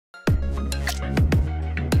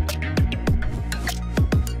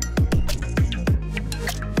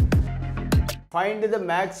Find the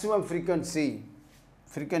maximum frequency.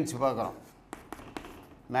 Frequency பார்க்குறோம்.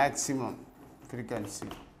 Maximum frequency.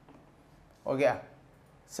 Okay.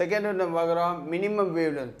 Second one நம்ம பார்க்குறோம் minimum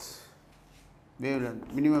wavelength.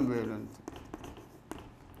 Minimum wavelength.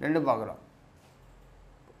 ரெண்டும் பார்க்குறோம்.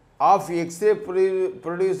 Of X-ray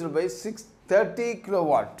produced by 630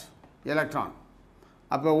 kilowatt electron.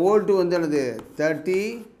 அப்போ volt வந்து என்னது 30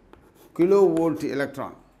 kilovolt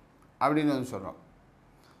electron அப்படின்னு வந்து சொல்கிறோம்.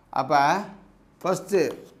 அப்போ first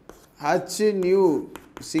H nu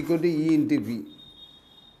is equal to E into P.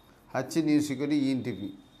 H nu is equal to E into P.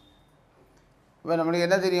 இப்போ நம்மளுக்கு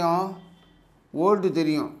என்ன தெரியும்? வோல்ட்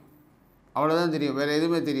தெரியும், அவ்வளோதான் தெரியும், வேறு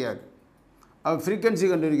எதுவுமே தெரியாது. அப்போ ஃப்ரீக்வன்சி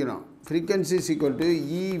கண்டுபிடிக்கணும். Frequency is equal to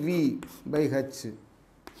EV by H.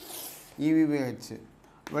 EV by H.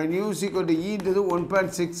 When nu is equal to E into the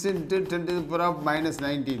 1.6 into 10 to the power of minus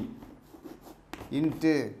 19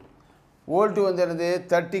 into volt வந்து என்னது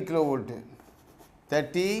 30 kilovolt.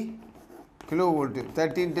 30 kilovolt.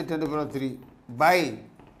 30 into 10 to the power of 3 by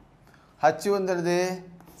H வந்து என்னது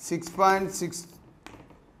 6.6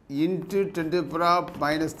 into 10 to the power of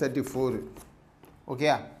minus 34.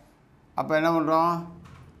 Okay. அப்போ என்ன பண்ணுறோம்?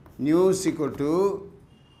 Nu is equal to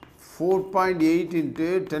 4.8 into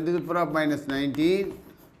 10 to the power of minus 19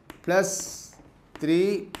 plus 3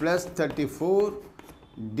 plus 34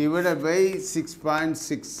 divided by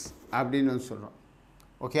 6.6 அப்படின்னு சொல்கிறோம்.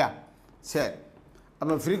 Okay, சரி.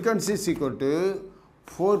 அப்போ frequency is equal to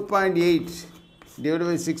 4.8 divided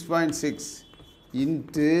by 6.6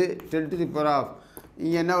 into 10 to the power of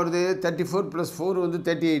இங்கே என்ன வருது 34 plus 4 வந்து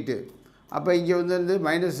 38. அப்போ இங்கே வந்து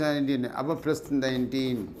minus 19, அப்போ plus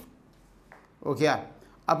 19. ஓகே,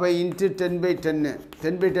 அப்போ இன்ட்டு 10 by 10.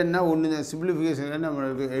 10 by 10னா ஒன்று சிம்பிளிஃபிகேஷன் நம்ம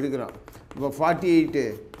எடுக்கிறோம். இப்போ 48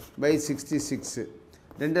 by 66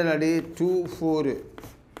 ரெண்டு நாடி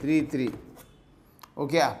 2433.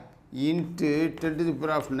 Okay, into 10 to the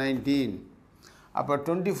power of 19. அப்போ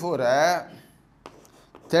 24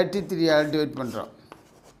 33 டிவைட் பண்ணுறோம்.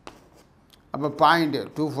 அப்போ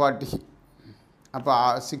 0.240. அப்போ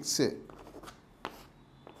 6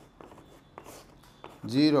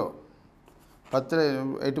 0 10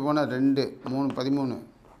 8 போனால் 2 3 13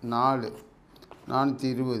 4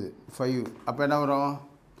 420 5. அப்போ என்ன வரும்?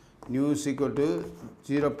 Nu is equal to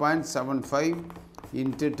 0.75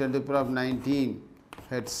 into 10 to the power of 19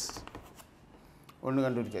 hertz. ஒன்று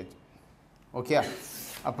கண்டுபிடிச்சாச்சு. ஓகே,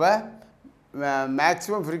 அப்போ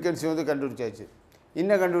மேக்ஸிமம் ஃப்ரீக்வன்சி வந்து கண்டுபிடிச்சாச்சு.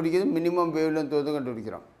 இன்னும் கண்டுபிடிக்கிறது மினிமம் வேவ்லென்த் வந்து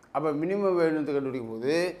கண்டுபிடிக்கிறோம். அப்போ மினிமம் வேவ்லென்த் கண்டுபிடிக்கும்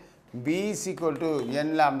போது B is equal to n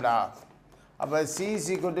lambda. அப்போ C is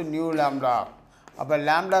equal to nu lambda. அப்போ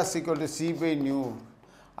lambda is equal to C by nu.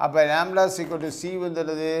 அப்போ lambda is equal to C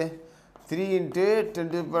வந்துடுது 3 into 10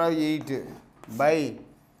 to the power of 8 by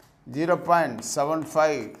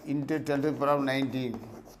 0.75 into 10 to the power of 19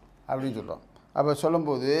 அப்படின்னு சொல்கிறோம். அப்போ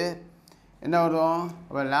சொல்லும்போது என்ன வரும்?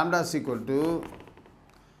 அப்போ lambda is equal to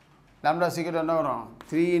என்ன வரும்?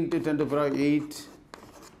 3 into 10 to the power of 8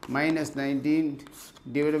 minus 19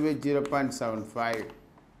 divided by 0.75.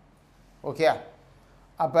 Okay,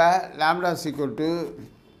 அப்போ lambda is equal to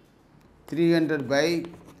 300 by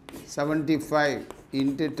 75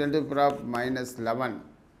 into 10 to the power of minus 11.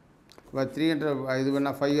 இப்போ 300 இது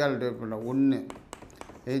பண்ணால் 5 ஆல் டிவைட் பண்ணலாம். 1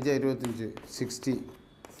 25 60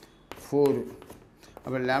 4.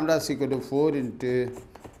 அப்போ lambda is equal to 4 into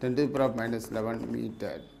 10 to the power of minus 11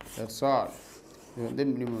 meter. That's all. இது வந்து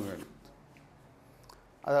minimum value.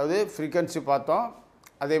 அதாவது frequency பார்த்தோம்,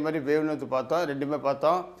 அதே மாதிரி வேவ்லென்த் பார்த்தோம், ரெண்டுமே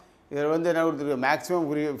பார்த்தோம். இதில் வந்து என்ன கொடுத்துருக்கு? மேக்ஸிமம்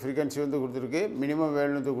ஃப்ரீக்வன்சி வந்து கொடுத்துருக்கு, மினிமம்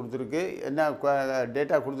வேவ்லென்த் கொடுத்துருக்கு, என்ன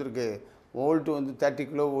டேட்டா கொடுத்துருக்கு? வோல்ட் வந்து 30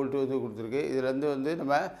 kilovolt வந்து கொடுத்துருக்கு. இதில் வந்து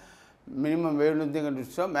நம்ம மினிமம் வேவ்லென்த்தையும்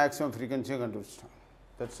கண்டுபிடிச்சிட்டோம், மேக்ஸிமம் ஃப்ரீக்வன்சியும் கண்டுபிடிச்சிட்டோம்.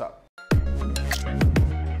 That's all.